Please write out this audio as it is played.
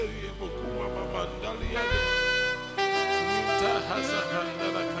And so,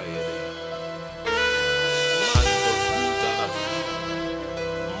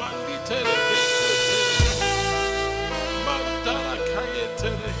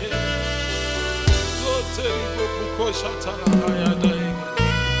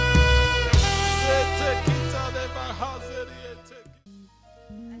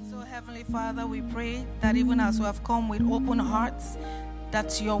 Heavenly Father, we pray that even as we have come with open hearts,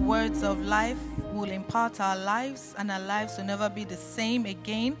 that your words of life will impart our lives, and our lives will never be the same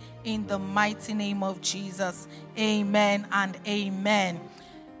again, in the mighty name of Jesus. Amen and amen.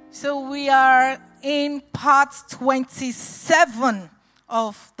 So we are in part 27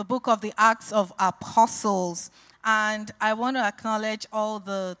 of the book of the Acts of Apostles, and I want to acknowledge all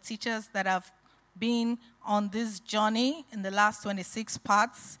the teachers that have been on this journey in the last 26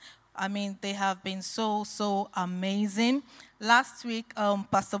 parts. I mean, they have been so amazing. Last week,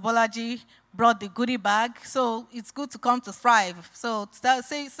 Pastor Bolaji brought the goodie bag, so it's good to come to Thrive. So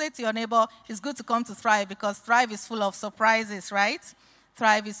say to your neighbor, it's good to come to Thrive, because Thrive is full of surprises, right?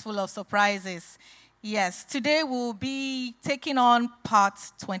 Thrive is full of surprises. Yes, today we'll be taking on part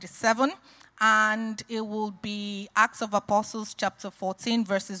 27, and it will be Acts of Apostles chapter 14,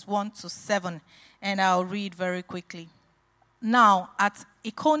 verses 1 to 7, and I'll read very quickly. Now, at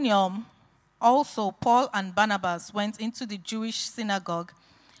Iconium, also Paul and Barnabas went into the Jewish synagogue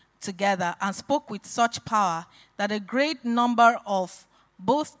together and spoke with such power that a great number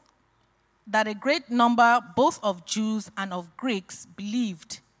both of Jews and of Greeks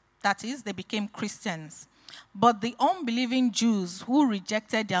believed. That is, they became Christians. But the unbelieving Jews who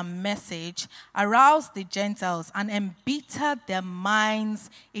rejected their message aroused the Gentiles and embittered their minds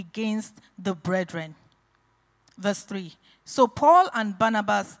against the brethren. Verse 3. So Paul and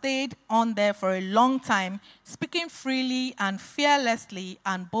Barnabas stayed on there for a long time, speaking freely and fearlessly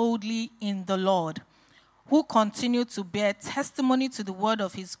and boldly in the Lord, who continued to bear testimony to the word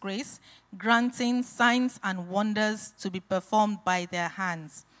of his grace, granting signs and wonders to be performed by their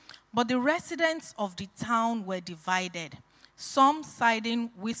hands. But the residents of the town were divided, some siding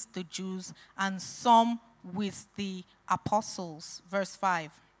with the Jews and some with the apostles. Verse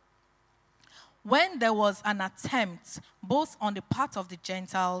 5. When there was an attempt, both on the part of the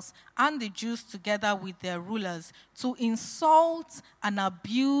Gentiles and the Jews together with their rulers, to insult and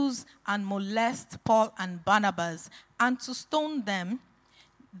abuse and molest Paul and Barnabas and to stone them,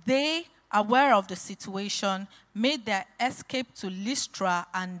 they, aware of the situation, made their escape to Lystra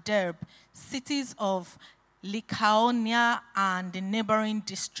and Derbe, cities of Lycaonia and the neighboring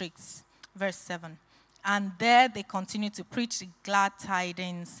districts. Verse 7. And there they continued to preach the glad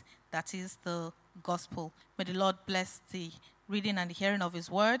tidings, that is the gospel. May the Lord bless the reading and the hearing of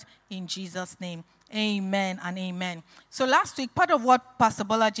his word in Jesus' name. Amen and amen. So last week, part of what Pastor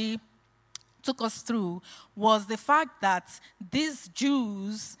Bolaji took us through was the fact that these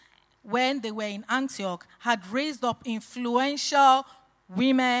Jews, when they were in Antioch, had raised up influential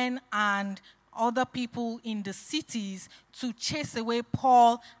women and other people in the cities to chase away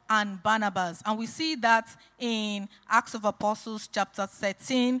Paul and Barnabas. And we see that in Acts of Apostles chapter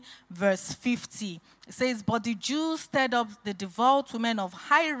 13, verse 50. It says, but the Jews stirred up the devout women of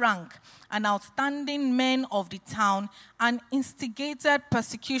high rank and outstanding men of the town and instigated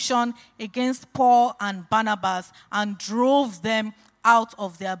persecution against Paul and Barnabas and drove them out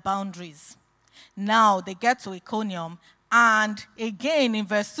of their boundaries. Now they get to Iconium, and again in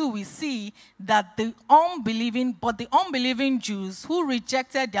verse 2 we see that the unbelieving Jews who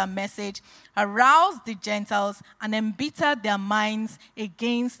rejected their message aroused the Gentiles and embittered their minds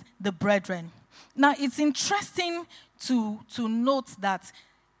against the brethren. Now it's interesting to note that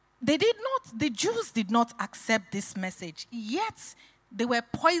the Jews did not accept this message, yet they were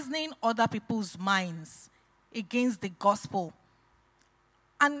poisoning other people's minds against the gospel.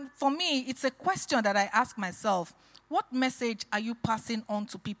 And for me, it's a question that I ask myself: what message are you passing on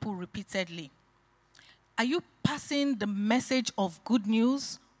to people repeatedly? Are you passing the message of good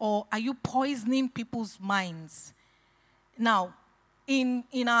news, or are you poisoning people's minds? Now, in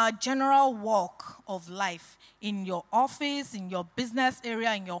our general walk of life, in your office, in your business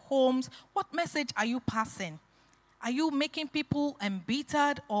area, in your homes, what message are you passing? Are you making people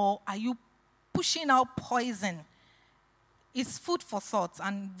embittered, or are you pushing out poison? It's food for thought,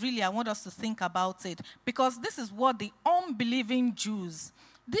 and really I want us to think about it, because this is what the unbelieving Jews,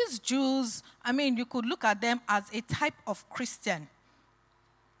 these Jews, I mean, you could look at them as a type of Christian.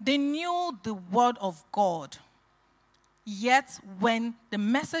 They knew the word of God, yet when the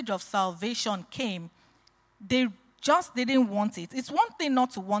message of salvation came, they just didn't want it. It's one thing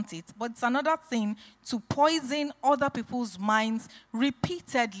not to want it, but it's another thing to poison other people's minds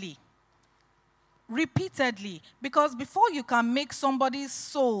repeatedly. repeatedly. Because before you can make somebody's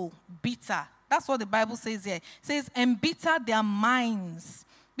soul bitter, that's what the Bible says here. It says, embitter their minds.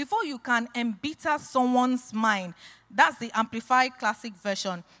 Before you can embitter someone's mind, that's the Amplified Classic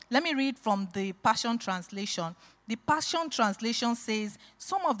Version. Let me read from the Passion Translation. The Passion Translation says,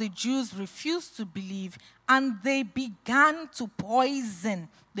 some of the Jews refused to believe, and they began to poison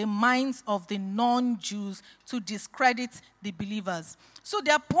the minds of the non-Jews to discredit the believers. So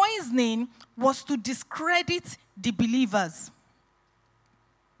their poisoning was to discredit the believers.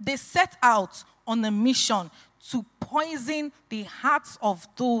 They set out on a mission to poison the hearts of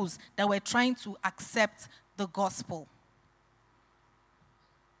those that were trying to accept the gospel.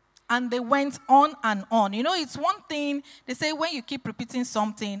 And they went on and on. You know, it's one thing, they say when you keep repeating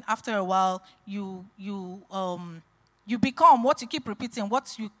something, after a while, you become what you keep repeating,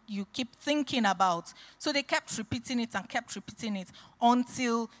 what you keep thinking about. So they kept repeating it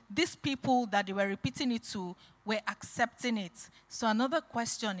until these people that they were repeating it to were accepting it. So another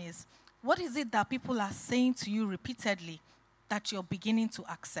question is, what is it that people are saying to you repeatedly that you're beginning to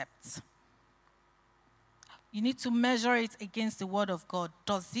accept? You need to measure it against the Word of God.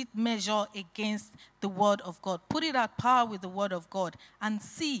 Does it measure against the Word of God? Put it at par with the Word of God and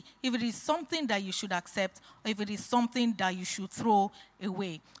see if it is something that you should accept or if it is something that you should throw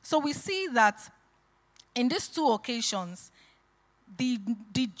away. So we see that in these two occasions, the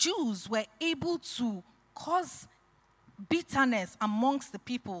Jews were able to cause bitterness amongst the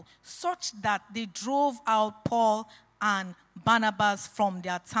people such that they drove out Paul and Barnabas from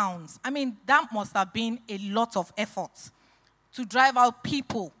their towns. I mean, that must have been a lot of effort to drive out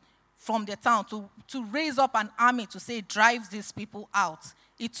people from their town, to raise up an army to say, drive these people out.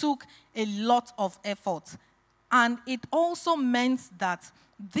 It took a lot of effort. And it also meant that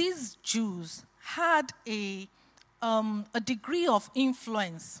these Jews had a degree of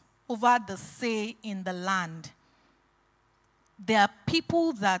influence over the say in the land. There are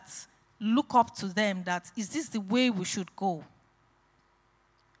people that look up to them that, is this the way we should go?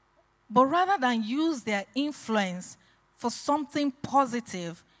 But rather than use their influence for something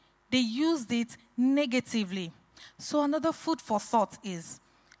positive, they used it negatively. So another food for thought is,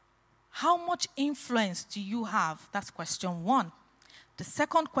 how much influence do you have? That's question one. The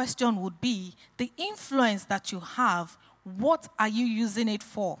second question would be, the influence that you have, what are you using it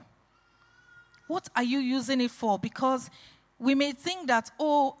for? What are you using it for? Because we may think that,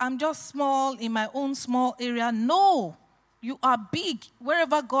 oh, I'm just small in my own small area. No, you are big.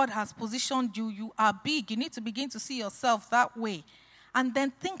 Wherever God has positioned you, you are big. You need to begin to see yourself that way. And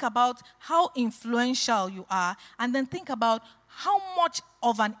then think about how influential you are. And then think about how much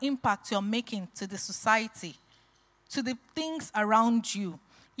of an impact you're making to the society, to the things around you.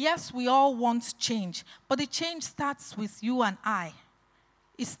 Yes, we all want change, but the change starts with you and I.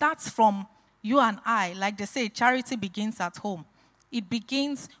 It starts from you and I. Like they say, charity begins at home. It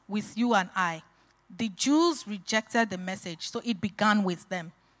begins with you and I. The Jews rejected the message, so it began with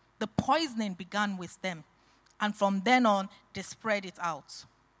them. The poisoning began with them. And from then on, they spread it out.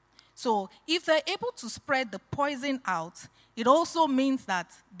 So if they're able to spread the poison out, it also means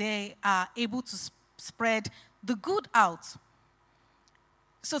that they are able to spread the good out.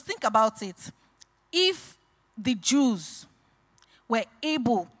 So think about it. If the Jews were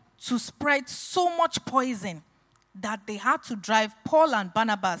able to spread so much poison that they had to drive Paul and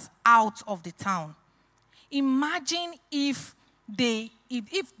Barnabas out of the town, imagine if the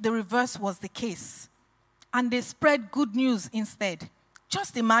reverse was the case and they spread good news instead.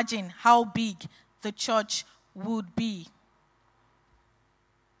 Just imagine how big the church would be.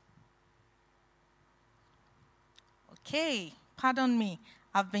 Okay, pardon me.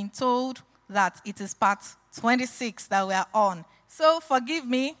 I've been told that it is part 26 that we are on. So forgive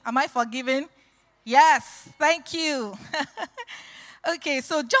me. Am I forgiven? Yes, thank you. Okay,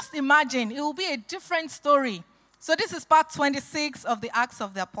 so just imagine, it will be a different story. So this is part 26 of the Acts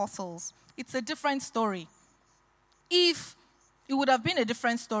of the Apostles. It's a different story. It would have been a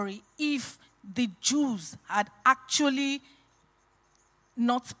different story if the Jews had actually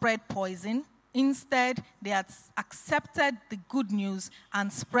not spread poison. Instead, they had accepted the good news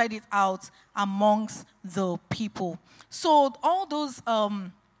and spread it out amongst the people. So all those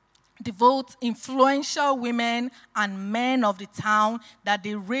devout, influential women and men of the town that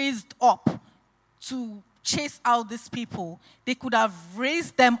they raised up to chase out these people, they could have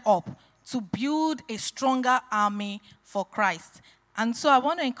raised them up to build a stronger army for Christ. And so I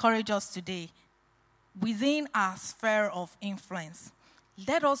want to encourage us today, within our sphere of influence,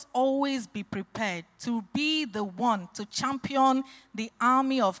 let us always be prepared to be the one to champion the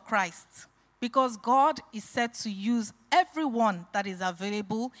army of Christ, because God is set to use everyone that is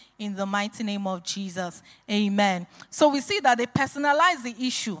available in the mighty name of Jesus. Amen. So we see that they personalized the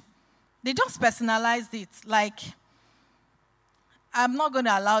issue. They just personalized it. Like, I'm not going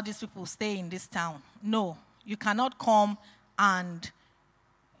to allow these people to stay in this town. No, you cannot come and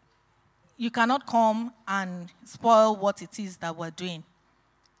spoil what it is that we're doing.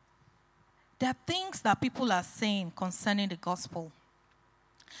 There are things that people are saying concerning the gospel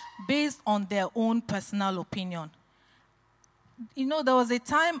based on their own personal opinion. You know, there was a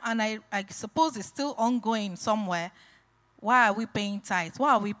time, and I suppose it's still ongoing somewhere, why are we paying tithes?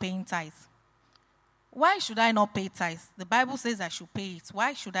 Why are we paying tithes? Why should I not pay tithes? The Bible says I should pay it.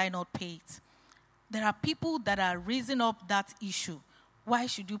 Why should I not pay it? There are people that are raising up that issue. Why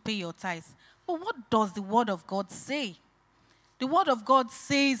should you pay your tithes? But what does the Word of God say? The Word of God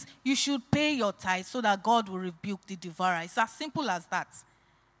says you should pay your tithes so that God will rebuke the devourer. It's as simple as that.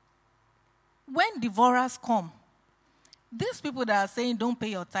 When devourers come, these people that are saying don't pay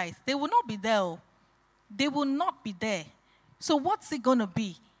your tithes, they will not be there. They will not be there. So what's it going to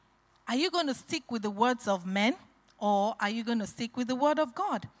be? Are you going to stick with the words of men, or are you going to stick with the Word of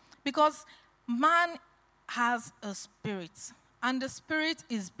God? Because man has a spirit, and the spirit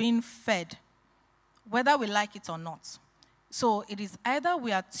is being fed, whether we like it or not. So it is either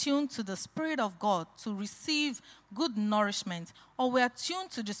we are tuned to the Spirit of God to receive good nourishment, or we are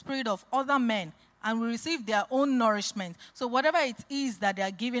tuned to the spirit of other men and we receive their own nourishment. So whatever it is that they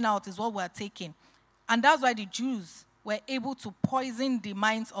are giving out is what we are taking. And that's why the Jews were able to poison the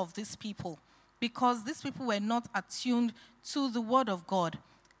minds of these people, because these people were not attuned to the Word of God.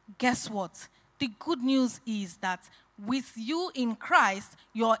 Guess what? The good news is that with you in Christ,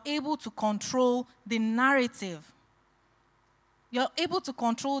 you're able to control the narrative. You're able to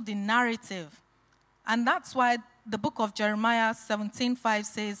control the narrative. And that's why the book of Jeremiah 17:5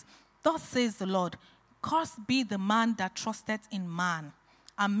 says, "Thus says the Lord, cursed be the man that trusteth in man,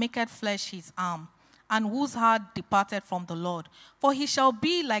 and maketh flesh his arm, and whose heart departed from the Lord. For he shall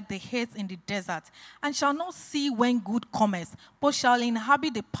be like the heath in the desert, and shall not see when good cometh, but shall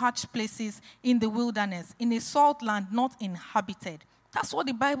inhabit the parched places in the wilderness, in a salt land not inhabited." That's what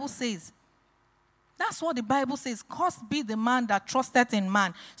the Bible says. That's what the Bible says. Cursed be the man that trusteth in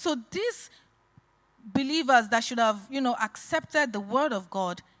man. So these believers that should have, accepted the Word of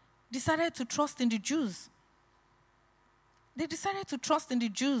God decided to trust in the Jews. They decided to trust in the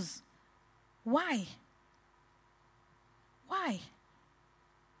Jews. Why? Why?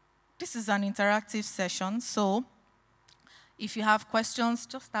 This is an interactive session, so if you have questions,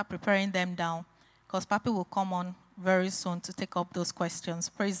 just start preparing them down, because Papi will come on very soon to take up those questions.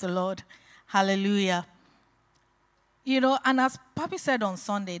 Praise the Lord. Hallelujah. And as Papi said on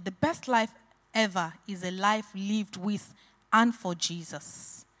Sunday, the best life ever is a life lived with and for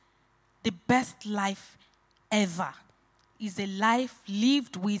Jesus. The best life ever is a life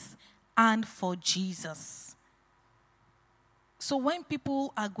lived with and for Jesus. So when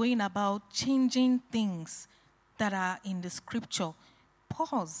people are going about changing things that are in the scripture,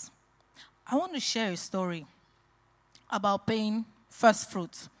 pause. I want to share a story about paying first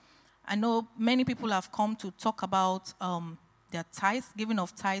fruits. I know many people have come to talk about their tithes, giving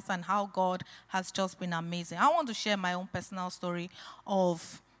of tithes, and how God has just been amazing. I want to share my own personal story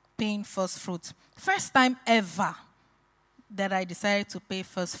of paying first fruits. First time ever that I decided to pay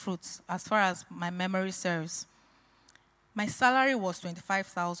first fruits, as far as my memory serves. My salary was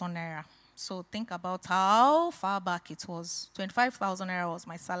 25,000 naira. So think about how far back it was. 25,000 naira was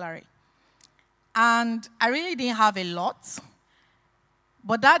my salary. And I really didn't have a lot.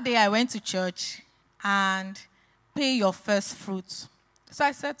 But that day I went to church and pay your first fruit. So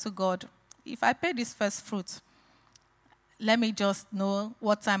I said to God, if I pay this first fruit, let me just know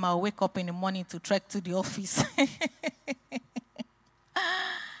what time I'll wake up in the morning to trek to the office.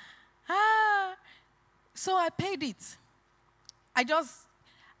 So I paid it.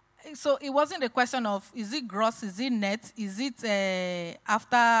 So it wasn't a question of, is it gross, is it net, is it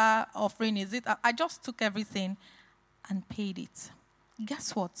after offering, I just took everything and paid it.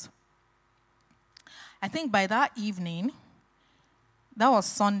 Guess what? I think by that evening, that was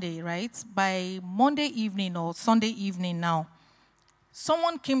Sunday, right? By Monday evening or Sunday evening now,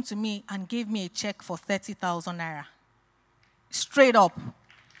 someone came to me and gave me a check for 30,000 naira. Straight up.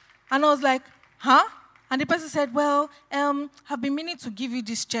 And I was like, huh? And the person said, well, I've been meaning to give you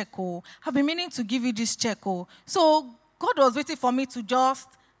this check, oh. I've been meaning to give you this check, oh. So God was waiting for me to just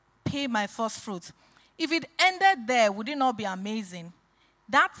pay my first fruit. If it ended there, would it not be amazing?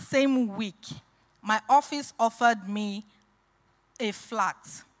 That same week, my office offered me a flat,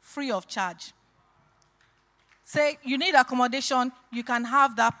 free of charge. Say you need accommodation, you can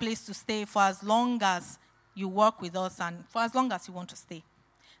have that place to stay for as long as you work with us and for as long as you want to stay.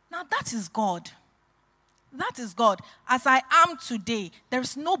 Now that is God. That is God. As I am today, there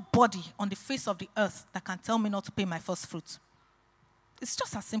is nobody on the face of the earth that can tell me not to pay my first fruit. It's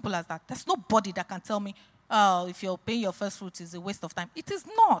just as simple as that. There's nobody that can tell me, oh, if you're paying your first fruit is a waste of time. It is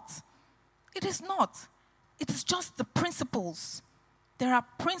not. It is not. It is just the principles. There are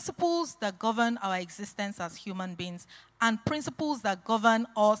principles that govern our existence as human beings and principles that govern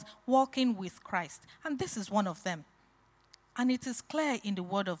us walking with Christ. And this is one of them. And it is clear in the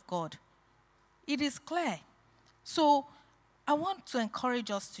Word of God. It is clear. So I want to encourage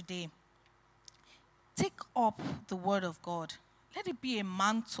us today. Take up the Word of God. Let it be a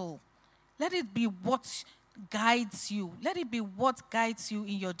mantle. Let it be what guides you. Let it be what guides you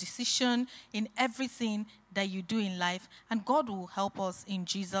in your decision, in everything that you do in life. And God will help us in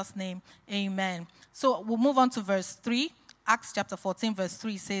Jesus' name. Amen. So we'll move on to verse 3. Acts chapter 14, verse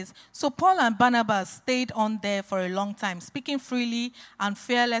 3 says, So Paul and Barnabas stayed on there for a long time, speaking freely and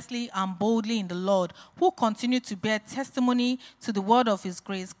fearlessly and boldly in the Lord, who continued to bear testimony to the word of his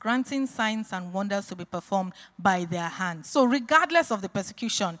grace, granting signs and wonders to be performed by their hands. So regardless of the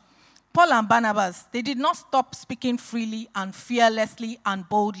persecution, Paul and Barnabas, they did not stop speaking freely and fearlessly and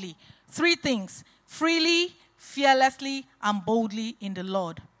boldly. 3 things: freely, fearlessly, and boldly in the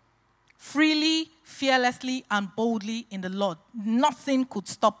Lord. Freely, fearlessly, and boldly in the Lord. Nothing could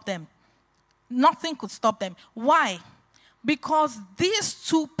stop them. Nothing could stop them. Why? Because these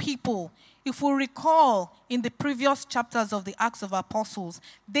 2 people, if we recall in the previous chapters of the Acts of Apostles,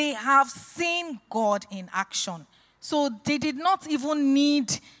 they have seen God in action. So they did not even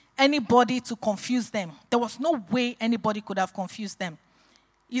need anybody to confuse them. There was no way anybody could have confused them.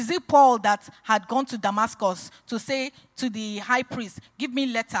 Is it Paul that had gone to Damascus to say to the high priest, give me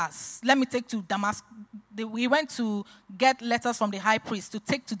letters, let me take to Damascus? He went to get letters from the high priest to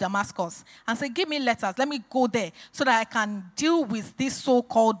take to Damascus and say, give me letters, let me go there so that I can deal with these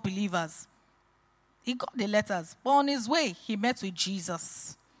so-called believers. He got the letters, but on his way, he met with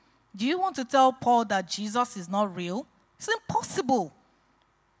Jesus. Do you want to tell Paul that Jesus is not real? It's impossible.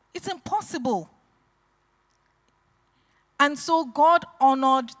 It's impossible. And so God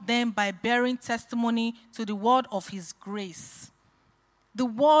honored them by bearing testimony to the word of his grace. The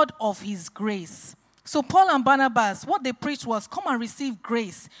word of his grace. So Paul and Barnabas, what they preached was, come and receive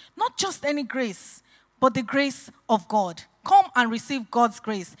grace. Not just any grace, but the grace of God. Come and receive God's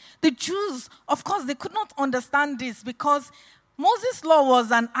grace. The Jews, of course, they could not understand this because Moses' law was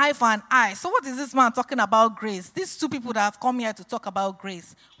an eye for an eye. So what is this man talking about grace? These 2 people that have come here to talk about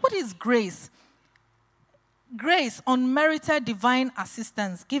grace. What is grace? Grace, unmerited divine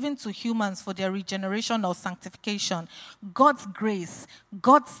assistance given to humans for their regeneration or sanctification. God's grace,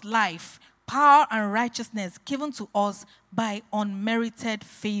 God's life, power and righteousness given to us by unmerited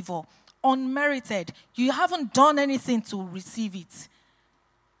favor. Unmerited. You haven't done anything to receive it.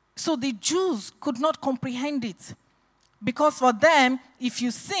 So the Jews could not comprehend it. Because for them, if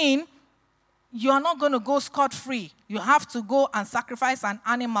you sin, you are not going to go scot-free. You have to go and sacrifice an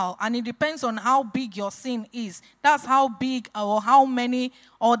animal. And it depends on how big your sin is. That's how big or how many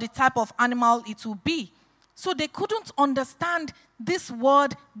or the type of animal it will be. So they couldn't understand this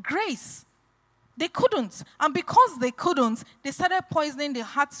word grace. They couldn't. And because they couldn't, they started poisoning the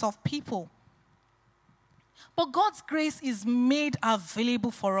hearts of people. But God's grace is made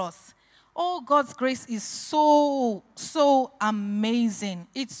available for us. Oh, God's grace is so amazing.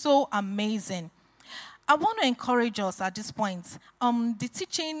 It's so amazing. I want to encourage us at this point. The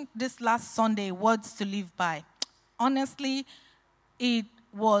teaching this last Sunday, Words to Live By, honestly, it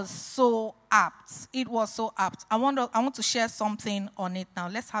was so apt. It was so apt. I want to share something on it now.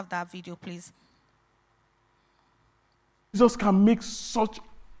 Let's have that video, please. Jesus can make such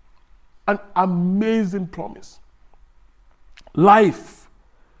an amazing promise. Life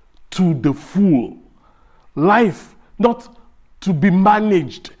to the full. Life not to be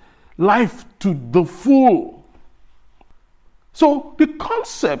managed. Life to the full. So the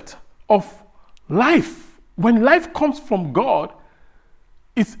concept of life, when life comes from God,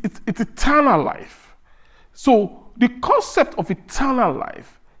 it's eternal life. So the concept of eternal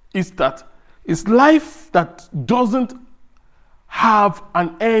life is that it's life that doesn't have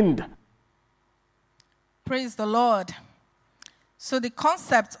an end. Praise the Lord. So the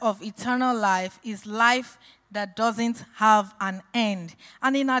concept of eternal life is life that doesn't have an end.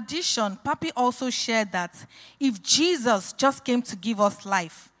 And in addition, Papi also shared that if Jesus just came to give us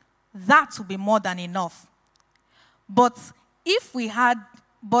life, that would be more than enough. But if we had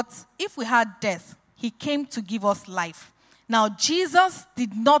death, he came to give us life. Now, Jesus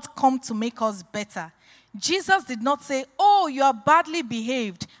did not come to make us better. Jesus did not say, oh, you are badly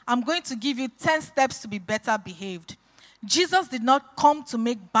behaved. I'm going to give you 10 steps to be better behaved. Jesus did not come to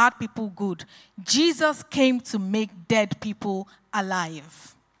make bad people good. Jesus came to make dead people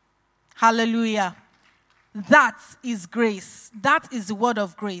alive. Hallelujah. That is grace. That is the word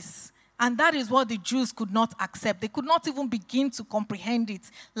of grace. And that is what the Jews could not accept. They could not even begin to comprehend it.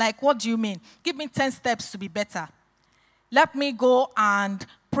 Like, what do you mean? Give me 10 steps to be better. Let me go and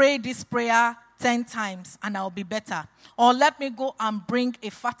pray this prayer 10 times and I'll be better. Or let me go and bring a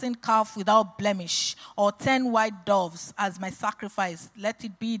fattened calf without blemish, or 10 white doves as my sacrifice. Let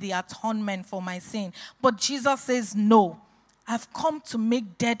it be the atonement for my sin. But Jesus says, no, I've come to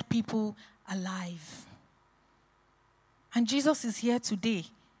make dead people alive. And Jesus is here today.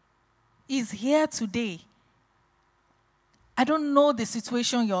 He's here today. I don't know the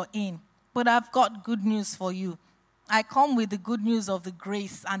situation you're in, but I've got good news for you. I come with the good news of the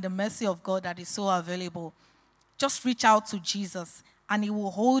grace and the mercy of God that is so available. Just reach out to Jesus, and he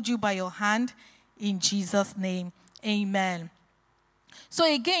will hold you by your hand in Jesus' name. Amen. So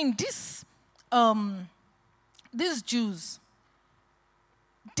again, these Jews,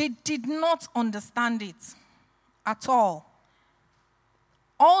 they did not understand it at all.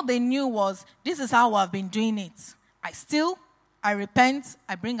 All they knew was, this is how I've been doing it. I steal, I repent,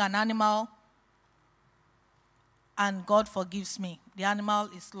 I bring an animal, and God forgives me. The animal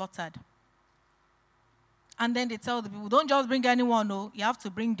is slaughtered. And then they tell the people, don't just bring anyone, no. You have to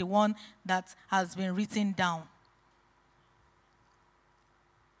bring the one that has been written down.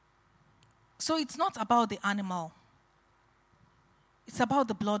 So it's not about the animal. It's about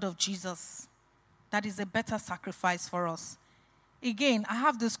the blood of Jesus. That is a better sacrifice for us. Again, I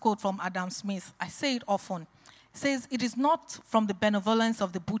have this quote from Adam Smith. I say it often. It says, it is not from the benevolence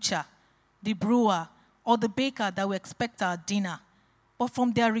of the butcher, the brewer, or the baker that we expect our dinner, but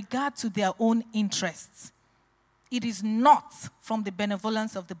from their regard to their own interests. It is not from the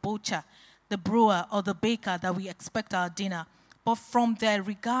benevolence of the butcher, the brewer, or the baker that we expect our dinner, but from their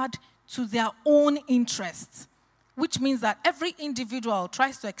regard to their own interests, which means that every individual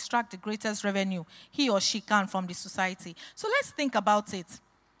tries to extract the greatest revenue he or she can from the society. So let's think about it.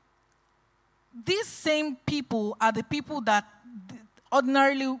 These same people are the people that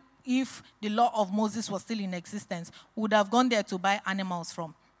ordinarily, if the law of Moses was still in existence, would have gone there to buy animals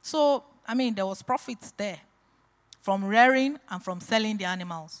from. So, there was profits there from rearing and from selling the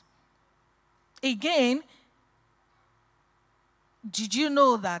animals. Again, did you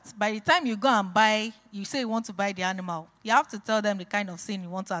know that by the time you go and buy, you say you want to buy the animal, you have to tell them the kind of sin you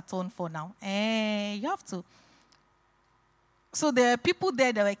want to atone for now. You have to. So there are people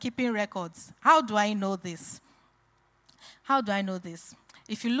there that were keeping records. How do I know this?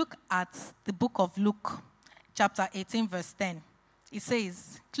 If you look at the book of Luke, chapter 18, verse 10, it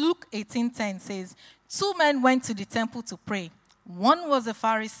says, Luke 18:10 says, 2 men went to the temple to pray. One was a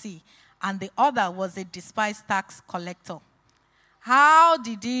Pharisee, and the other was a despised tax collector. How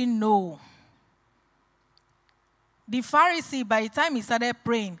did he know? The Pharisee, by the time he started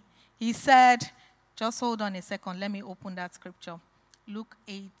praying, he said, just hold on a second, let me open that scripture. Luke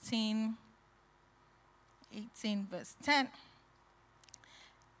 18, verse 10.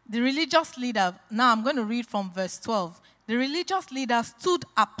 The religious leader, now I'm going to read from verse 12. The religious leader stood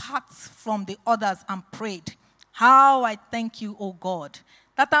apart from the others and prayed, how I thank you, O God,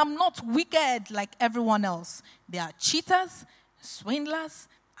 that I'm not wicked like everyone else. They are cheaters, swindlers,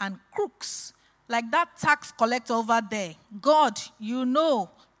 and crooks, like that tax collector over there. God, you know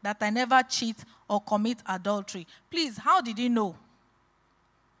that I never cheat or commit adultery. Please, how did he know?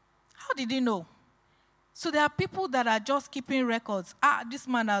 How did he know? So there are people that are just keeping records. This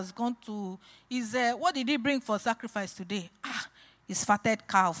man has gone to, what did he bring for sacrifice today? His fatted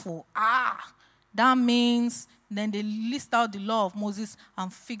calf. That means then they list out the law of Moses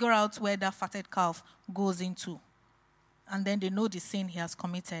and figure out where that fatted calf goes into. And then they know the sin he has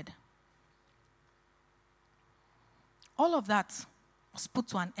committed. All of that was put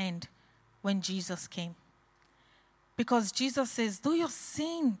to an end when Jesus came. Because Jesus says, though your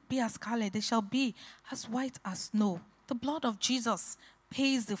sin be as scarlet, they shall be as white as snow. The blood of Jesus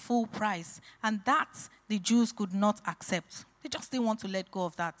pays the full price. And that the Jews could not accept. They just didn't want to let go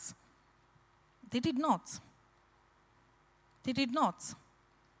of that. They did not. They did not.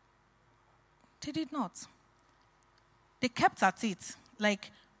 They did not. They kept at it. Like,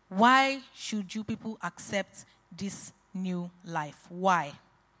 why should you people accept this new life? Why?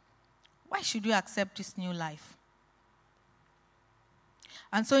 Why should you accept this new life?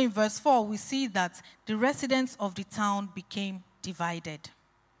 And so in verse 4, we see that the residents of the town became divided.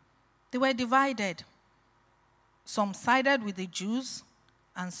 They were divided. Some sided with the Jews,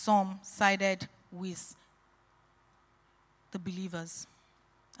 and some sided with the believers,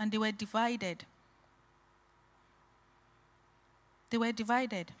 and they were divided. They were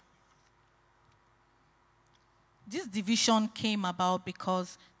divided. This division came about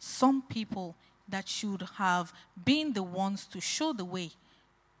because some people that should have been the ones to show the way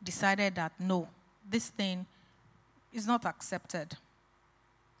decided that no, this thing is not accepted.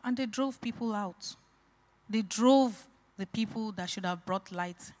 And they drove people out. They drove the people that should have brought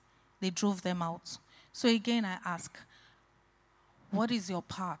light. They drove them out. So again, I ask, what is your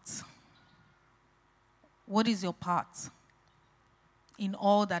part? What is your part in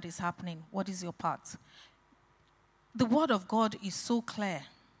all that is happening? What is your part? The word of God is so clear.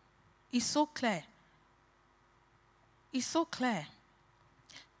 It's so clear. It's so clear.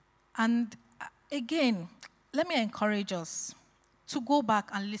 And again, let me encourage us to go back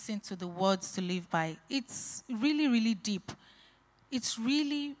and listen to the words to live by. It's really, really deep. It's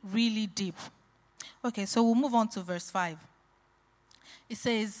really, really deep. Okay, so we'll move on to verse 5. It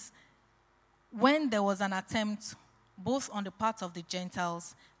says, when there was an attempt, both on the part of the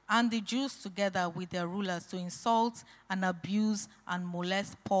Gentiles and the Jews together with their rulers, to insult and abuse and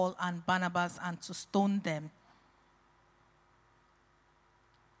molest Paul and Barnabas and to stone them.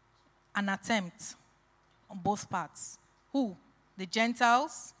 An attempt on both parts. Who? The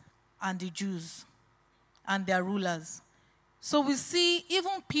Gentiles and the Jews and their rulers. So we see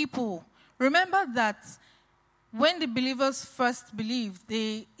even people, remember that when the believers first believed,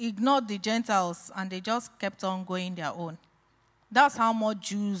 they ignored the Gentiles and they just kept on going their own. That's how much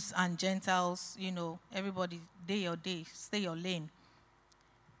Jews and Gentiles, everybody, day your day, stay your lane.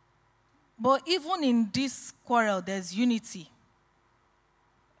 But even in this quarrel, there's unity.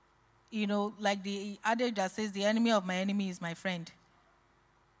 Like the adage that says, the enemy of my enemy is my friend.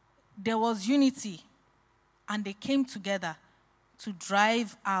 There was unity, and they came together to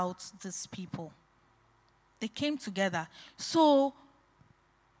drive out these people. They came together. So,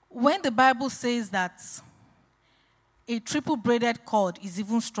 when the Bible says that a triple-braided cord is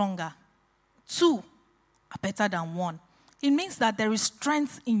even stronger, two are better than one, it means that there is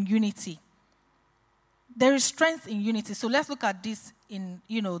strength in unity. There is strength in unity. So let's look at this in,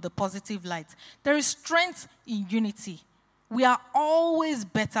 the positive light. There is strength in unity. We are always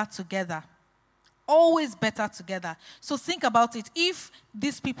better together. Always better together. So think about it. If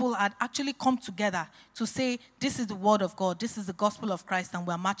these people had actually come together to say, this is the word of God, this is the gospel of Christ, and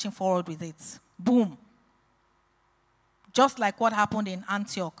we're marching forward with it. Boom. Just like what happened in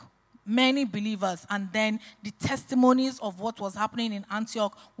Antioch. Many believers, and then the testimonies of what was happening in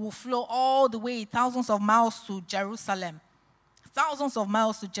Antioch will flow all the way, thousands of miles to Jerusalem. Thousands of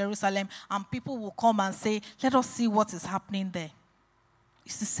miles to Jerusalem, and people will come and say, let us see what is happening there.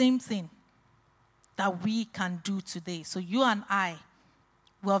 It's the same thing that we can do today. So you and I,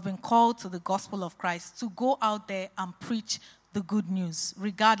 we have been called to the gospel of Christ to go out there and preach the good news,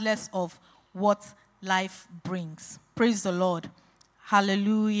 regardless of what life brings. Praise the Lord.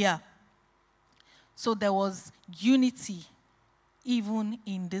 Hallelujah. So there was unity even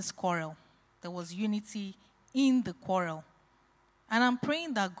in this quarrel. There was unity in the quarrel. And I'm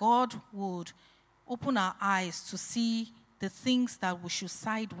praying that God would open our eyes to see the things that we should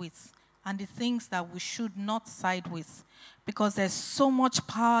side with and the things that we should not side with. Because there's so much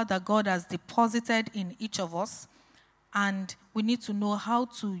power that God has deposited in each of us. And we need to know how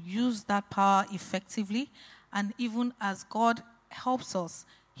to use that power effectively. And even as God helps us,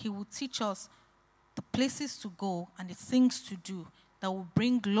 He will teach us the places to go and the things to do that will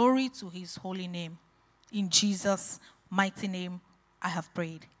bring glory to His holy name. In Jesus' mighty name, I have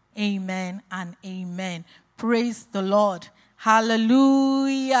prayed. Amen and amen. Praise the Lord.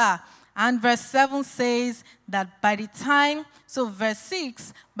 Hallelujah. And verse 7 says that verse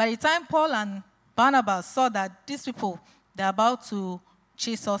 6, by the time Paul and Barnabas saw that these people, they're about to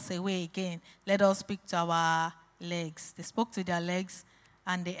chase us away again, let us speak to our legs. They spoke to their legs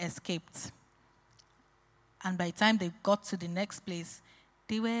and they escaped. And by the time they got to the next place,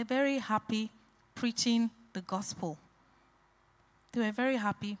 they were very happy preaching the gospel. They were very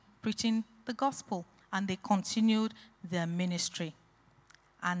happy preaching the gospel. And they continued their ministry.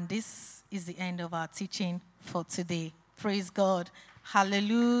 And this is the end of our teaching for today. Praise God.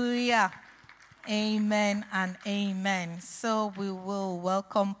 Hallelujah. Amen and amen. So we will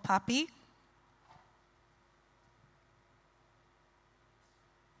welcome Papi.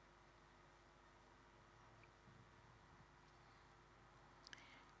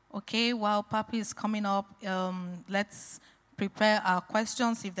 Okay, while Papi is coming up, let's prepare our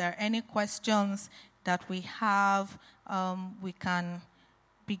questions. If there are any questions that we have, we can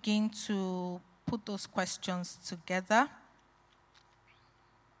begin to put those questions together.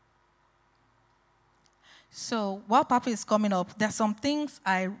 So while Papa is coming up, there's some things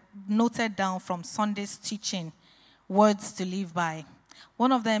I noted down from Sunday's teaching, words to live by.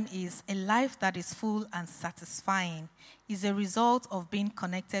 One of them is a life that is full and satisfying is a result of being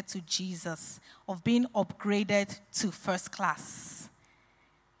connected to Jesus, of being upgraded to first class.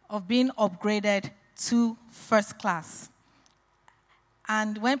 Of being upgraded to first class.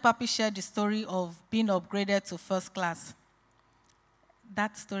 And when Papi shared the story of being upgraded to first class,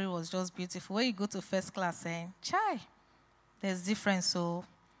 that story was just beautiful. When you go to first class, saying, "Chai, there's difference." So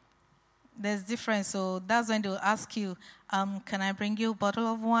that's when they'll ask you, "Can I bring you a bottle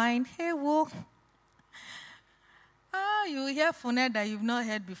of wine?" Hey, whoa. You hear phonetics that you've not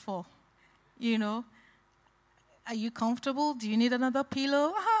heard before. You know, are you comfortable? Do you need another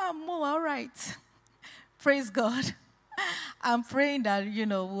pillow? Mo, all right. Praise God. I'm praying that,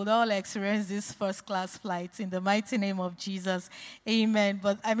 we'll all experience this first class flight in the mighty name of Jesus. Amen.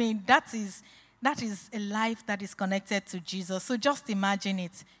 But I mean, that is a life that is connected to Jesus. So just imagine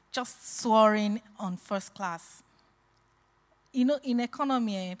it, just soaring on first class. In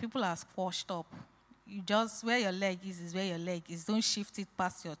economy, people are squashed up. You just, where your leg is where your leg is. Don't shift it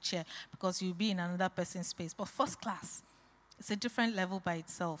past your chair because you'll be in another person's space. But first class, it's a different level by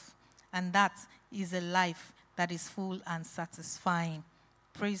itself. And that is a life that is full and satisfying.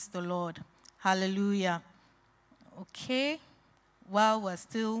 Praise the Lord. Hallelujah. Okay. While we're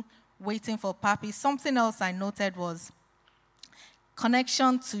still waiting for Papi, something else I noted was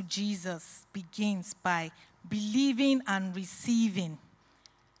connection to Jesus begins by believing and receiving.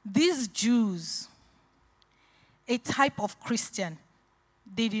 These Jews, a type of Christian,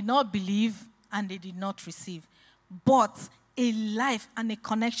 they did not believe and they did not receive. But a life and a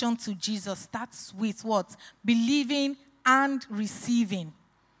connection to Jesus starts with what? Believing and receiving.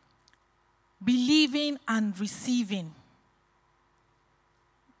 Believing and receiving.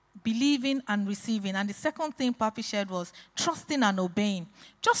 Believing and receiving. And the second thing Papi shared was trusting and obeying.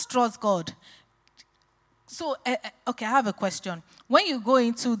 Just trust God. So, okay, I have a question. When you go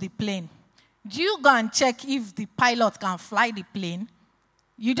into the plane, do you go and check if the pilot can fly the plane?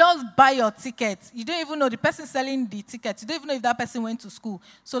 You just buy your ticket. You don't even know the person selling the ticket. You don't even know if that person went to school.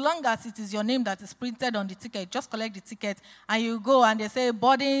 So long as it is your name that is printed on the ticket, just collect the ticket and you go and they say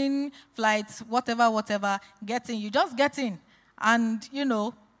boarding, flight, whatever, get in. You just get in and,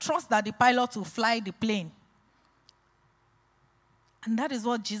 trust that the pilot will fly the plane. And that is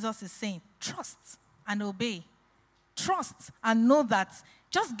what Jesus is saying. Trust and obey. Trust and know that.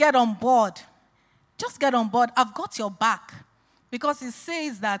 Just get on board. Just get on board. I've got your back. Because it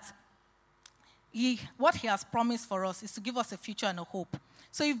says that what he has promised for us is to give us a future and a hope.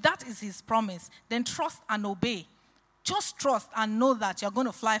 So if that is his promise, then trust and obey. Just trust and know that you're going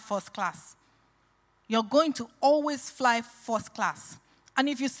to fly first class. You're going to always fly first class. And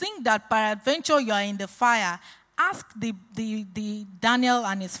if you think that peradventure you are in the fire, ask the Daniel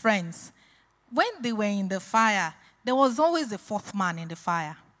and his friends. When they were in the fire, there was always a fourth man in the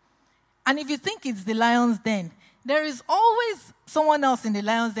fire. And if you think it's the lion's den, there is always someone else in the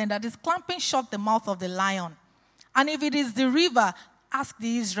lion's den that is clamping shut the mouth of the lion. And if it is the river, ask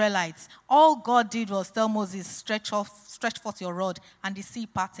the Israelites. All God did was tell Moses, stretch forth your rod, and the sea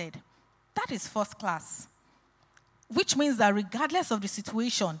parted. That is first class. Which means that regardless of the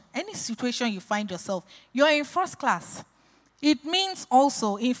situation, any situation you find yourself, you're in first class. It means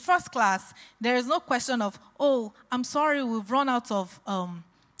also in first class, there is no question of, oh, I'm sorry, we've run out of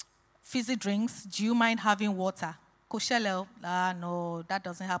fizzy drinks. Do you mind having water? Coachella, no, that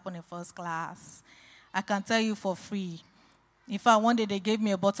doesn't happen in first class. I can tell you for free. In fact, one day they gave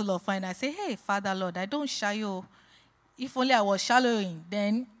me a bottle of wine. I say, hey, Father Lord, I don't shallow. If only I was shallowing,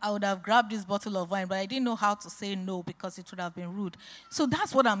 then I would have grabbed this bottle of wine, but I didn't know how to say no because it would have been rude. So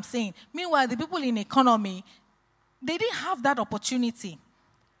that's what I'm saying. Meanwhile, the people in economy, they didn't have that opportunity.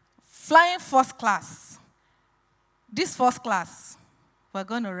 Flying first class. This first class, we're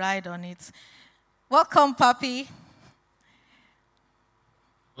going to ride on it. Welcome, Papi.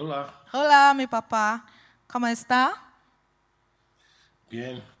 Hola. Hola, mi papá. ¿Cómo está?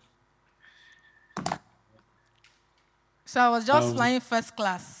 Bien. So I was just flying first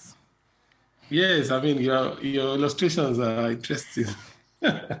class. Yes, I mean, your illustrations are interesting.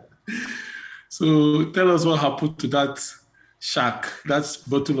 So tell us what happened to that shack, that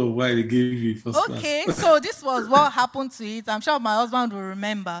bottle of wine they gave you first class. Okay, so this was what happened to it. I'm sure my husband will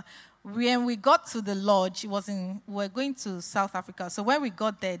remember. When we got to the lodge, we were going to South Africa. So when we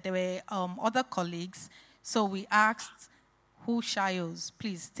got there were other colleagues. So we asked, who shayos?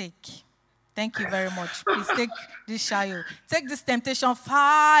 Please take. Thank you very much. Please take this shayo. Take this temptation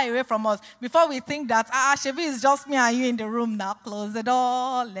far away from us. Before we think that, Shebi, it's just me and you in the room now. Close the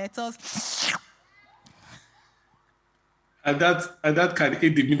door. Let us. And that can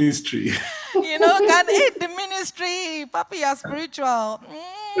aid the ministry. Can aid the ministry. Papi, you're spiritual.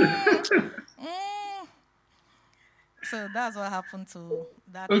 So that's what happened to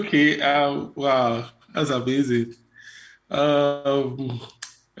that. Okay. Wow, that's amazing.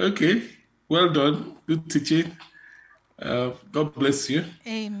 Okay. Well done. Good teaching. God bless you.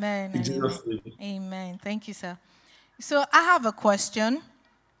 Amen. In Jesus' name. Amen. Thank you, sir. So I have a question.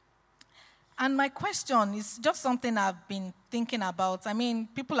 And my question is just something I've been thinking about. I mean,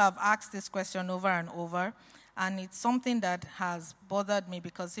 people have asked this question over and over, and it's something that has bothered me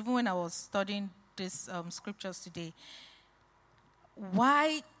because even when I was studying these scriptures today,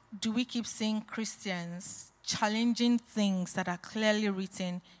 why do we keep seeing Christians challenging things that are clearly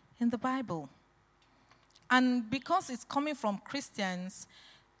written in the Bible? And because it's coming from Christians,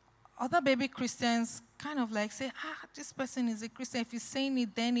 other baby Christians kind of like say, this person is a Christian. If he's saying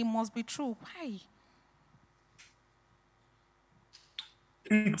it, then it must be true. Why?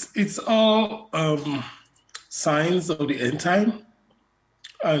 It's all signs of the end time.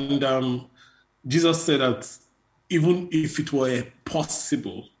 And Jesus said that even if it were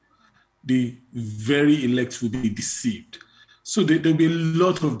possible, the very elect will be deceived. So there'll be a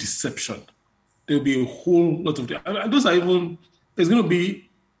lot of deception. There'll be a whole lot of... Those are even... There's going to be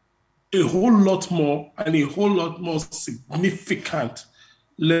a whole lot more and a whole lot more significant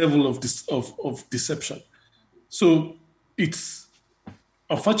level of deception. So it's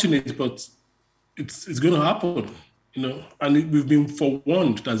unfortunate, but it's going to happen, and we've been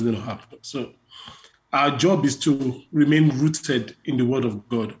forewarned that's going to happen. So our job is to remain rooted in the Word of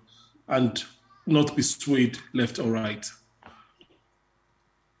God and not be swayed left or right.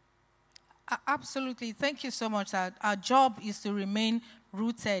 Absolutely. Thank you so much. Our job is to remain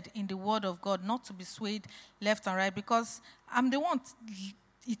rooted in the Word of God, not to be swayed left and right, because I'm the one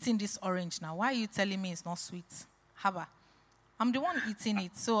eating this orange now. Why are you telling me it's not sweet? Haba. I'm the one eating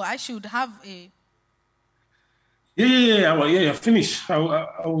it, so I should have a... Yeah, finish. I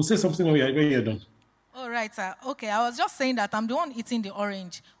will say something when you're done. All right, sir. Okay, I was just saying that I'm the one eating the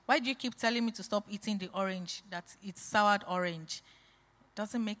orange. Why do you keep telling me to stop eating the orange, that it's soured orange? It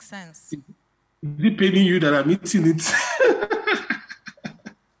doesn't make sense. Is it paining you that I'm eating it?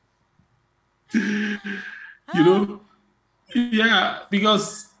 Yeah,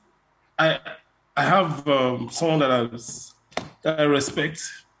 because I have someone that I respect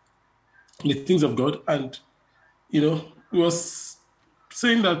the things of God, and he was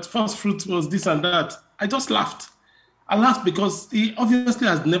saying that first fruit was this and that. I just laughed. I laughed because he obviously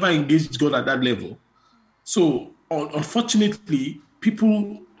has never engaged God at that level. So unfortunately,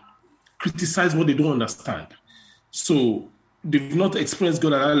 people criticize what they don't understand. So they've not experienced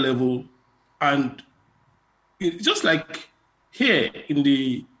God at that level, and it's just like here in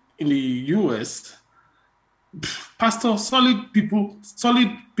the US, pastor, solid people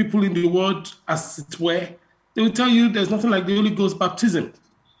in the world, as it were, they will tell you there's nothing like the Holy Ghost baptism.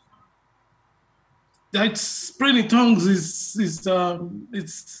 That praying in tongues is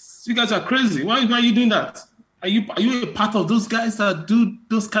you guys are crazy. Why are you doing that? Are you a part of those guys that do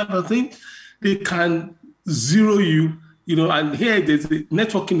those kind of things? They can zero you, and here the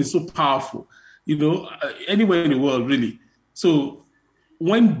networking is so powerful, anywhere in the world, really. So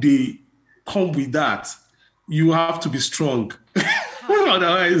when they come with that, you have to be strong.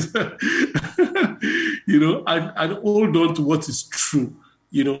 Otherwise, and hold on to what is true,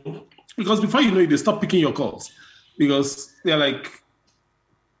 because before you know it, they stop picking your calls because they're like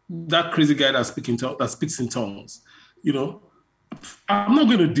that crazy guy that speaks in tongues. I'm not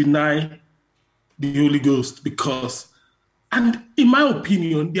going to deny the Holy Ghost and in my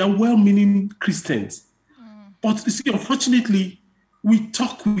opinion, they are well-meaning Christians. But you see, unfortunately, we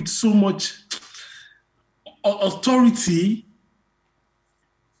talk with so much authority,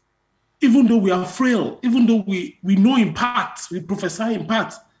 even though we are frail, even though we know in part, we prophesy in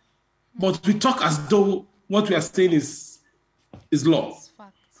part, but we talk as though what we are saying is law.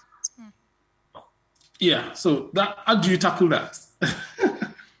 Yeah, so how do you tackle that?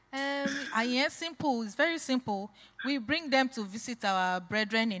 Yes, simple. It's very simple. We bring them to visit our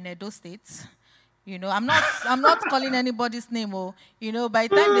brethren in Edo State. I'm not calling anybody's name. By the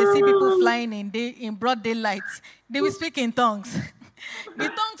time they see people flying in broad daylight, they will speak in tongues. The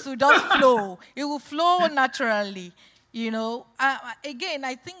tongues will just flow. It will flow naturally. Again,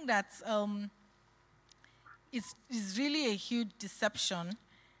 I think that it's really a huge deception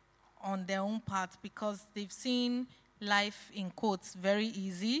on their own part because they've seen life in quotes very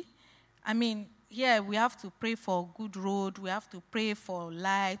easy. I mean, we have to pray for good road, we have to pray for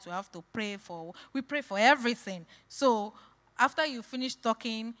light, we pray for everything. So after you finish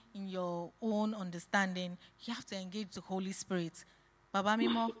talking in your own understanding, you have to engage the Holy Spirit. Baba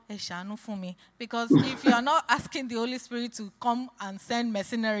Mimo, ẹ ṣàánú fún mi. Because if you are not asking the Holy Spirit to come and send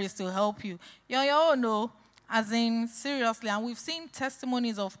mercenaries to help you, you're on your own, no. As in, seriously. And we've seen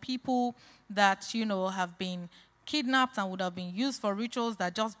testimonies of people that, have been kidnapped and would have been used for rituals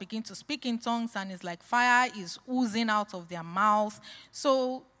that just begin to speak in tongues, and it's like fire is oozing out of their mouth.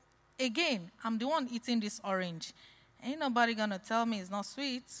 So, again, I'm the one eating this orange. Ain't nobody gonna tell me it's not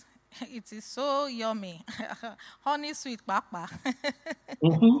sweet. It is so yummy. Honey sweet papa.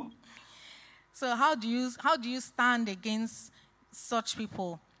 Mm-hmm. So how do you stand against such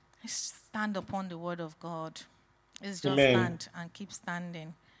people? Stand upon the word of God. It's just stand and keep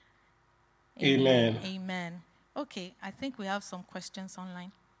standing. Amen. Amen. Okay, I think we have some questions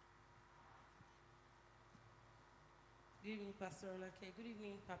online. Good evening, Pastor Olake. Good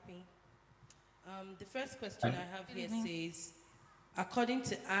evening, Papi. The first question I have here says, according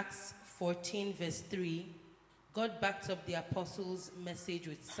to Acts 14, verse 3, God backed up the apostles' message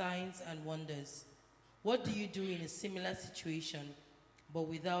with signs and wonders. What do you do in a similar situation, but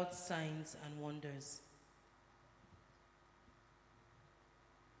without signs and wonders?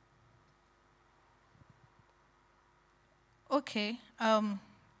 Okay,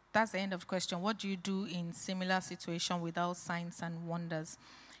 that's the end of the question. What do you do in similar situation without signs and wonders?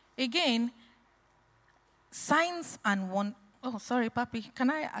 Again, signs and wonders. Oh, sorry, Papi.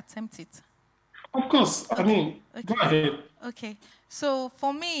 Can I attempt it? Of course. Okay. Go ahead. Okay. So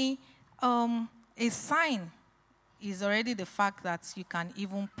for me, a sign is already the fact that you can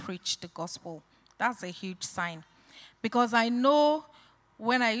even preach the gospel. That's a huge sign. Because I know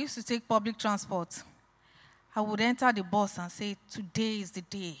when I used to take public transport, I would enter the bus and say, today is the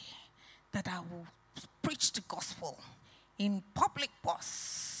day that I will preach the gospel in public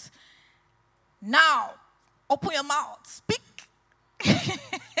bus. Now, open your mouth, speak. And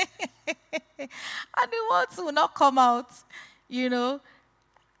the words will not come out,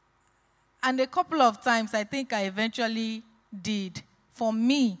 And a couple of times, I think I eventually did. For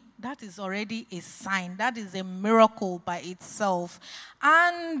me, that is already a sign. That is a miracle by itself.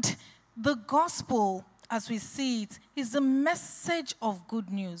 And the gospel, as we see it, is the message of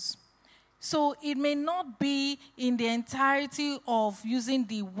good news. So it may not be in the entirety of using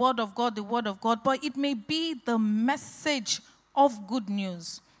the word of God, but it may be the message of good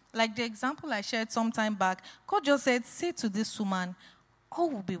news. Like the example I shared some time back, God just said, say to this woman, all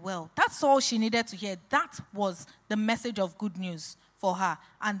will be well. That's all she needed to hear. That was the message of good news for her.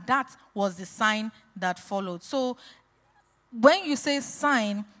 And that was the sign that followed. So when you say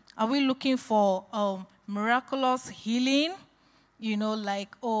sign, are we looking for miraculous healing?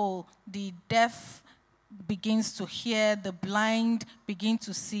 The deaf begins to hear, the blind begin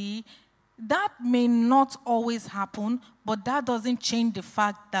to see. That may not always happen, but that doesn't change the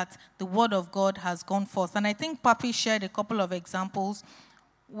fact that the word of God has gone forth. And I think Papi shared a couple of examples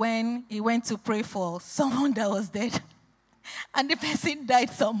when he went to pray for someone that was dead, and the person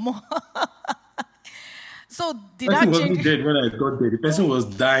died some more. So did that change? The person wasn't dead when I got there. The person was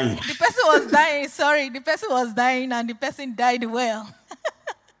dying. The person was dying, sorry. The person was dying and the person died well.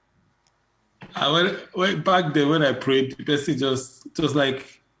 I went back there when I prayed, the person just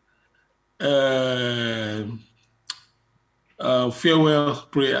like farewell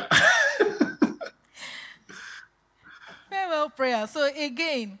prayer. Farewell prayer. So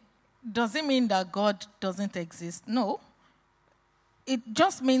again, does it mean that God doesn't exist? No. It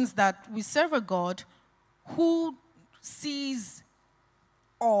just means that we serve a God who sees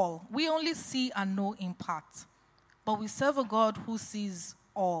all. We only see and know in part. But we serve a God who sees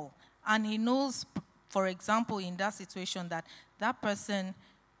all. And he knows, for example, in that situation, that person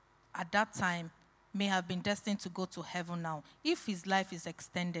at that time may have been destined to go to heaven now. If his life is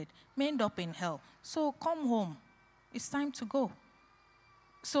extended, may end up in hell. So come home. It's time to go.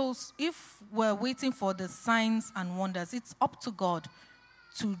 So if we're waiting for the signs and wonders, it's up to God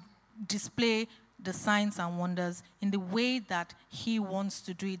to display the signs and wonders in the way that he wants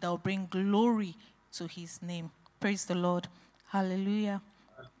to do it, that will bring glory to his name. Praise the Lord. Hallelujah.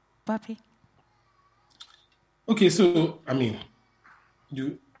 Papi? Okay, so,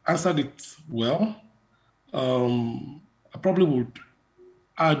 you answered it well. I probably would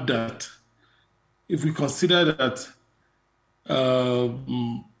add that if we consider that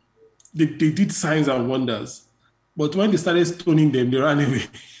they did signs and wonders, but when they started stoning them, they ran away.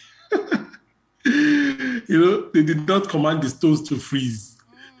 They did not command the stones to freeze.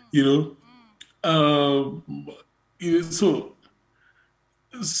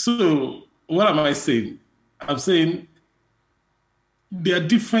 So what am I saying? I'm saying there are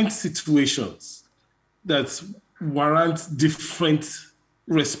different situations that warrant different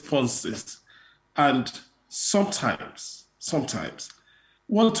responses. And sometimes,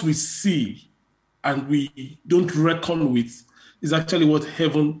 what we see and we don't reckon with is actually what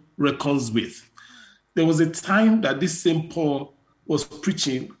heaven reckons with. There was a time that this same Paul was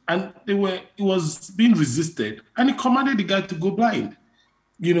preaching and it was being resisted, and he commanded the guy to go blind,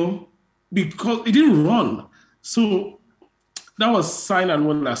 because he didn't run. So that was sign and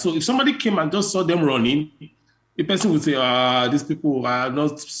wonder. So if somebody came and just saw them running, the person would say, these people are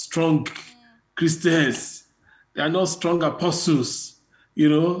not strong Christians. They are not strong apostles.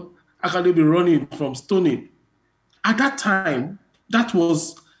 How can they be running from stoning? At that time, that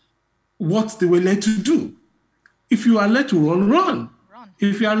was what they were led to do. If you are led to run.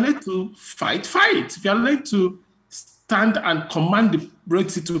 If you are led to fight. If you are led to stand and command the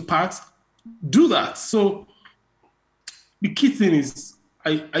Red Sea to pass, do that. So the key thing is,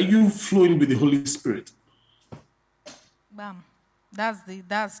 are you flowing with the Holy Spirit? Bam.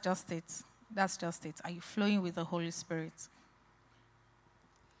 That's just it. That's just it. Are you flowing with the Holy Spirit?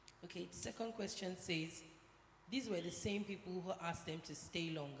 Okay, the second question says, these were the same people who asked them to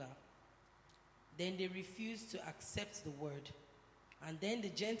stay longer. Then they refused to accept the word. And then the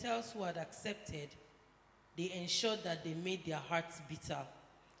Gentiles who had accepted, they ensured that they made their hearts bitter.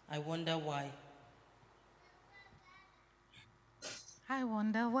 I wonder why. I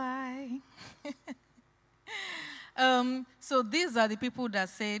wonder why. So these are the people that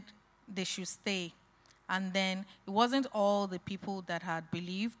said they should stay. And then it wasn't all the people that had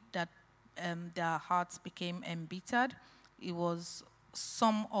believed that their hearts became embittered. It was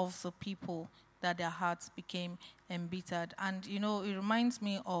some of the people that their hearts became embittered. And, it reminds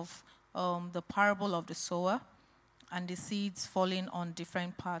me of the parable of the sower and the seeds falling on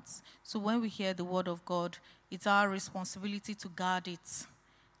different parts. So when we hear the word of God, it's our responsibility to guard it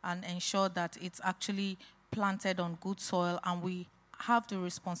and ensure that it's actually planted on good soil, and we have the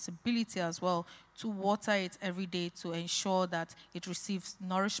responsibility as well to water it every day to ensure that it receives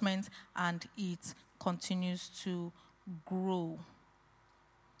nourishment and it continues to grow.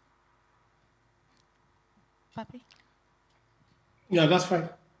 Papi? Yeah, that's fine.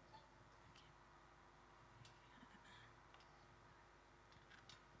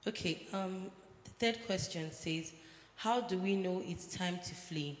 Okay, the third question says, how do we know it's time to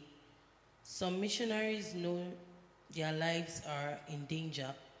flee? Some missionaries know their lives are in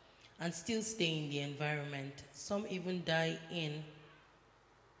danger and still stay in the environment. Some even die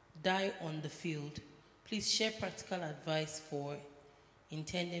on the field. Please share practical advice for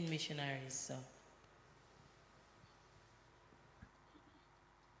intending missionaries, sir.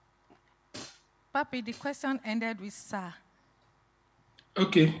 Papi, the question ended with sir.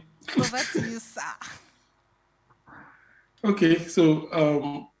 Okay. Over to you, sir. Okay,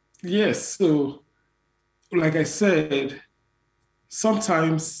 so yes, so like I said,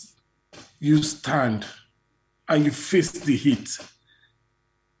 sometimes you stand and you face the heat.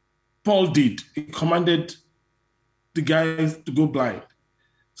 Paul did. He commanded the guys to go blind.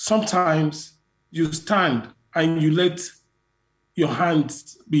 Sometimes you stand and you let your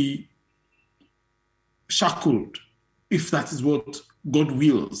hands be shackled, if that is what God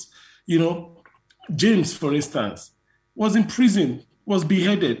wills. James, for instance, was in prison, was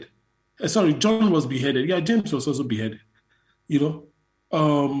beheaded. John was beheaded. Yeah, James was also beheaded.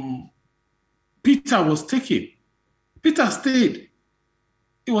 Peter was taken. Peter stayed.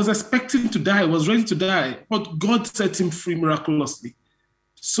 He was expecting to die, was ready to die, but God set him free miraculously.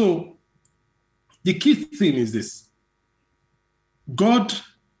 So the key thing is this: God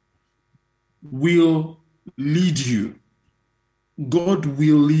will lead you. God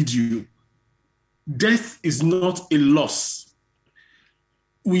will lead you. Death is not a loss.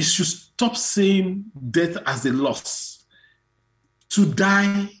 We should stop saying death as a loss. To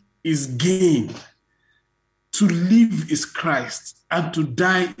die is gain. To live is Christ, and to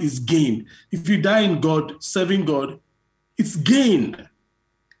die is gain. If you die in God, serving God, it's gain.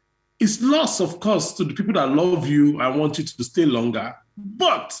 It's loss, of course, to the people that love you and want you to stay longer.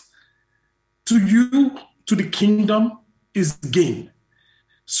 But to you, to the kingdom, is gain.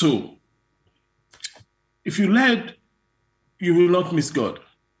 So, if you led, you will not miss God.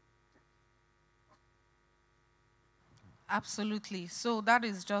 Absolutely. So that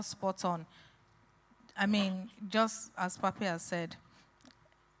is just spot on. I mean, just as Papi has said,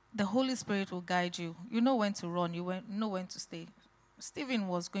 the Holy Spirit will guide you. You know when to run, you know when to stay. Stephen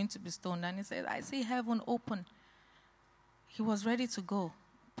was going to be stoned, and he said, I see heaven open. He was ready to go.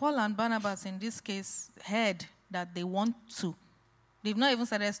 Paul and Barnabas, in this case, heard that they want to. They've not even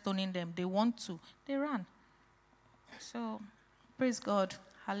started stoning them. They want to. They ran. So, praise God.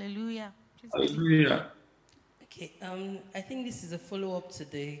 Hallelujah. Hallelujah. Okay, I think this is a follow-up to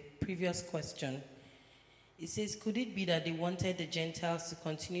the previous question. It says, could it be that they wanted the Gentiles to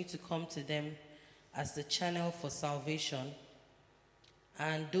continue to come to them as the channel for salvation?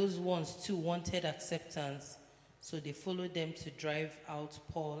 And those ones too wanted acceptance, so they followed them to drive out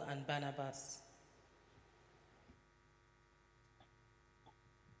Paul and Barnabas.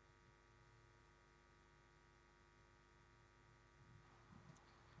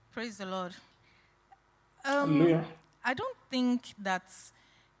 Praise the Lord. Hallelujah. I don't think that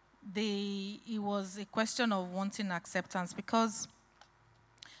it was a question of wanting acceptance, because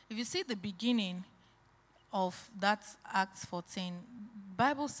if you see the beginning of that Acts 14,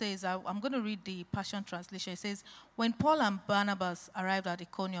 Bible says, I'm going to read the Passion Translation. It says, when Paul and Barnabas arrived at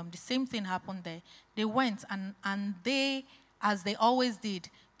Iconium, the same thing happened there. They went and they, as they always did,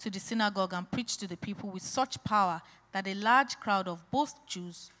 to the synagogue and preached to the people with such power that a large crowd of both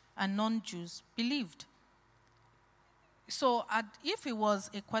Jews and non-Jews believed. So if it was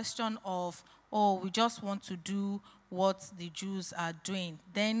a question of, we just want to do what the Jews are doing,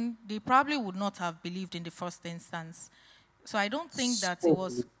 then they probably would not have believed in the first instance. So I don't think that it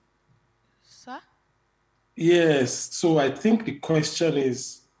was... Sir? Yes, so I think the question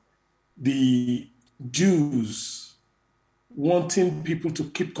is the Jews wanting people to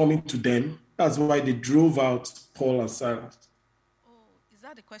keep coming to them. That's why they drove out Paul and Silas. Oh, is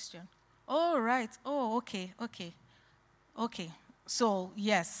that the question? Oh, right. Oh, okay. So,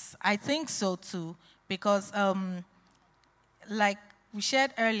 yes, I think so too, because like we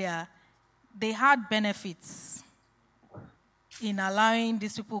shared earlier, they had benefits in allowing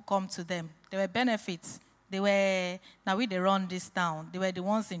these people come to them. There were benefits. They run this town. They were the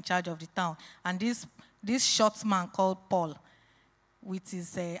ones in charge of the town. And this short man called Paul, with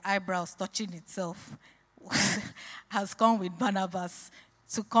his eyebrows touching itself, has come with Barnabas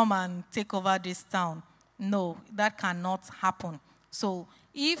to come and take over this town. No, that cannot happen. So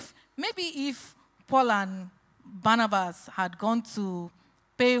if Paul and Barnabas had gone to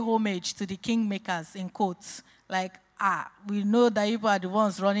pay homage to the kingmakers, in quotes, like, we know that you are the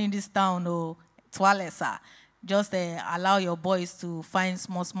ones running this town, Twalesa, just allow your boys to find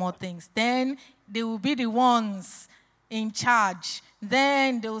small things. Then they will be the ones in charge.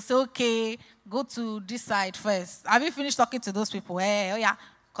 Then they will say, okay, go to this side first. Have you finished talking to those people? Hey,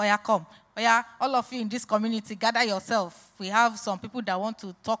 come. All of you in this community, gather yourself. We have some people that want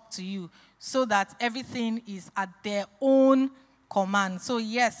to talk to you, so that everything is at their own command. So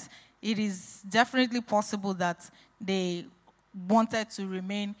yes, it is definitely possible that they wanted to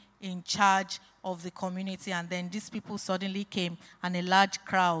remain in charge of the community, and then these people suddenly came and a large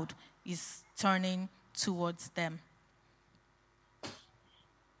crowd is turning towards them.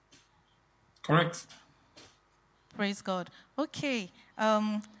 Correct. Praise God. Okay,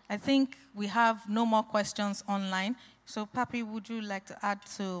 I think we have no more questions online. So, Papi, would you like to add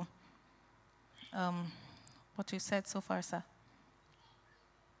to what you said so far, sir?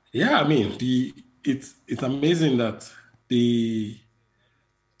 Yeah, I mean, it's amazing that the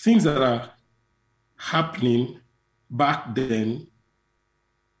things that are happening back then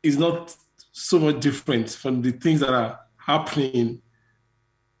is not so much different from the things that are happening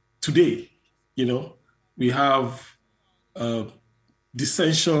today. You know, we have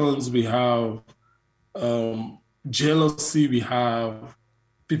dissensions, we have jealousy, we have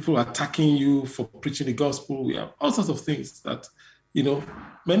people attacking you for preaching the gospel. We have all sorts of things that, you know,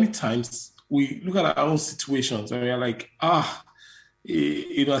 many times we look at our own situations and we are like,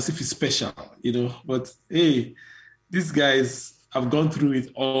 you know, as if it's special, you know, but hey, these guys have gone through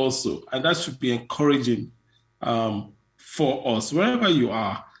it also. And that should be encouraging for us. Wherever you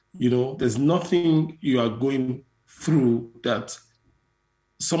are, you know, there's nothing you are going through that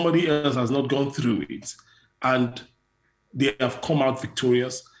somebody else has not gone through it, and they have come out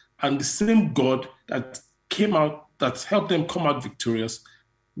victorious. And the same God that that helped them come out victorious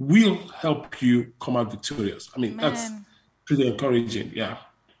will help you come out victorious. I mean, Amen. That's pretty encouraging, yeah.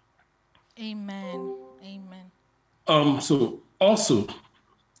 Amen. So also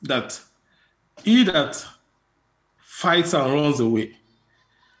that he that fights and runs away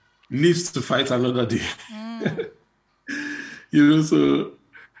lives to fight another day. You know, so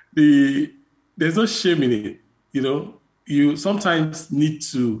there's no shame in it. You know, you sometimes need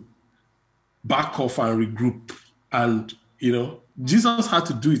to back off and regroup. And, you know, Jesus had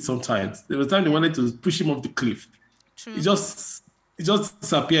to do it sometimes. There was a time they wanted to push him off the cliff. True. He just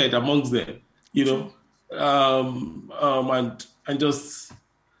disappeared amongst them, you know, and just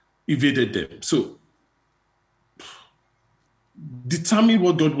evaded them. So determine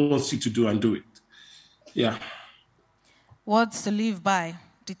what God wants you to do and do it. Yeah. Words to live by.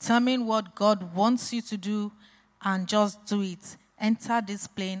 Determine what God wants you to do and just do it. Enter this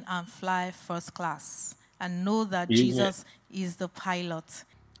plane and fly first class and know that Amen. Jesus is the pilot.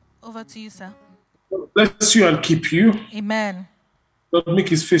 Over to you, sir. Bless you and keep you. Amen. Lord, make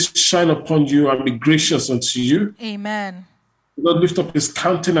his face shine upon you and be gracious unto you. Amen. Lord, lift up his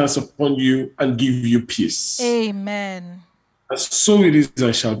countenance upon you and give you peace. Amen. And so it is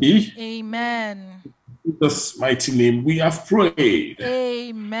and shall be. Amen. In Jesus' mighty name we have prayed.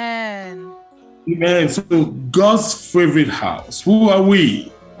 Amen. Amen. So God's favorite house. Who are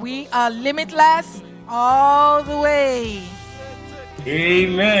we? We are limitless all the way.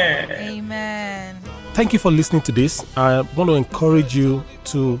 Amen. Amen. Thank you for listening to this. I want to encourage you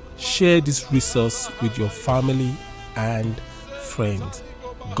to share this resource with your family and friends.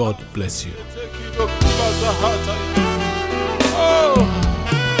 God bless you. Oh.